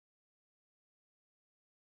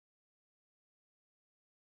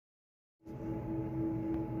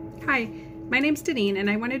Hi, my name's Deneen, and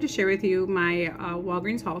I wanted to share with you my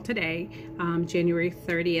Walgreens haul today, January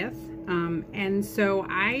 30th. And so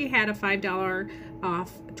I had a $5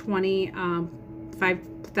 off 20,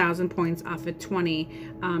 5,000 points off of 20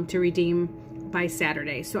 to redeem by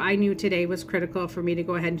Saturday. So I knew today was critical for me to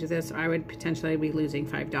go ahead and do this, or I would potentially be losing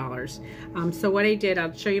 $5. So what I did,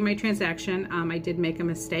 I'll show you my transaction. I did make a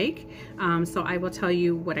mistake. So I will tell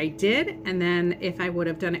you what I did, and then if I would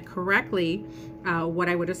have done it correctly, what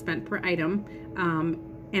I would have spent per item.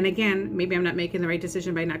 And again, maybe I'm not making the right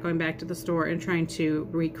decision by not going back to the store and trying to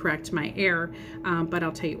recorrect my error, but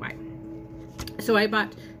I'll tell you why. So I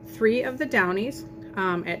bought 3 of the Downies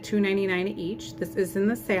at $2.99 each. This is in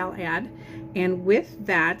the sale ad. And with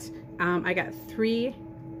that, I got $3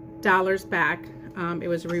 back. It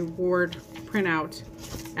was a reward printout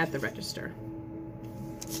at the register.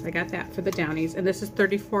 So I got that for the Downies, and this is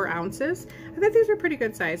 34 ounces. I thought these were pretty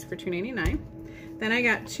good size for $2.99. Then I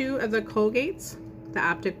got 2 of the Colgates, the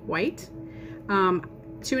Optic White,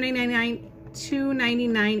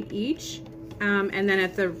 $2.99 each, and then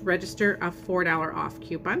at the register a $4 off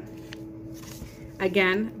coupon.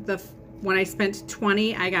 Again, when I spent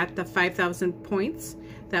 20, I got the 5,000 points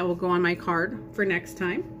that will go on my card for next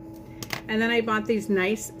time. And then I bought these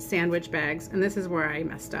nice sandwich bags, and this is where I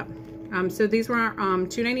messed up. So these were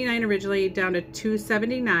 $2.99 originally, down to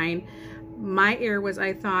 $2.79. My error was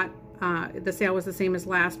I thought the sale was the same as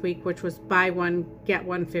last week, which was buy one, get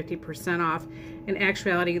one 50% off. In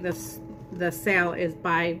actuality, the sale is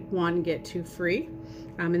buy one, get 2 free.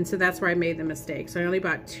 And so that's where I made the mistake. So I only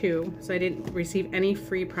bought 2, so I didn't receive any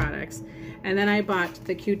free products. And then I bought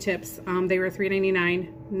the Q-tips. They were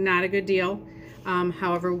 $3.99, not a good deal.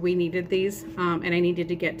 However, we needed these, and I needed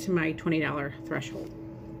to get to my $20 threshold.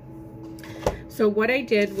 So what I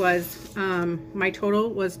did was, my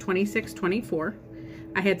total was $26.24.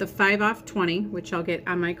 I had the 5 off 20, which I'll get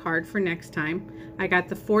on my card for next time. I got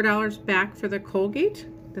the $4 back for the Colgate,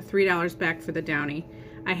 the $3 back for the Downy.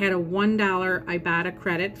 I had a $1 Ibotta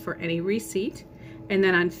credit for any receipt, and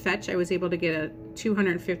then on Fetch I was able to get a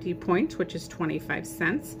 250 points, which is 25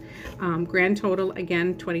 cents. Grand total,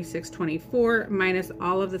 again, $26.24 minus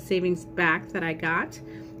all of the savings back that I got.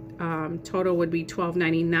 Total would be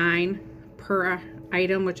 $12.99 per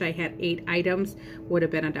item, which I had 8 items, would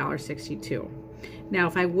have been $1.62. Now,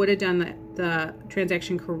 if I would have done the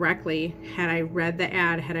transaction correctly, had I read the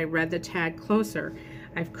ad, had I read the tag closer,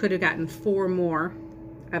 I could have gotten 4 more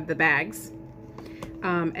of the bags,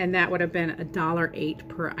 and that would have been $1.08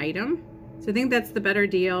 per item. So I think that's the better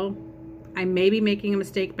deal. I may be making a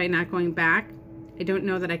mistake by not going back. I don't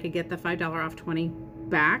know that I could get the $5 off 20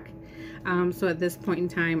 back. So at this point in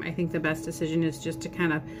time, I think the best decision is just to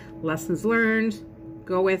kind of lessons learned,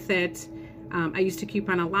 go with it. I used to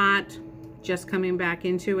coupon a lot, just coming back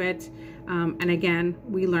into it. And again,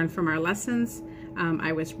 we learn from our lessons.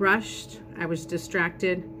 I was rushed, I was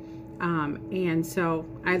distracted. And so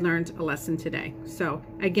I learned a lesson today. So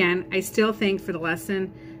again, I still think for the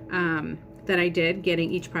lesson that I did,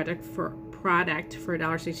 getting each product for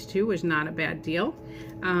 $1.62 was not a bad deal.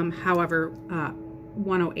 However,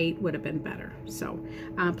 108 would have been better. So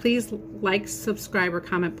please like, subscribe, or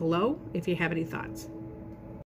comment below if you have any thoughts.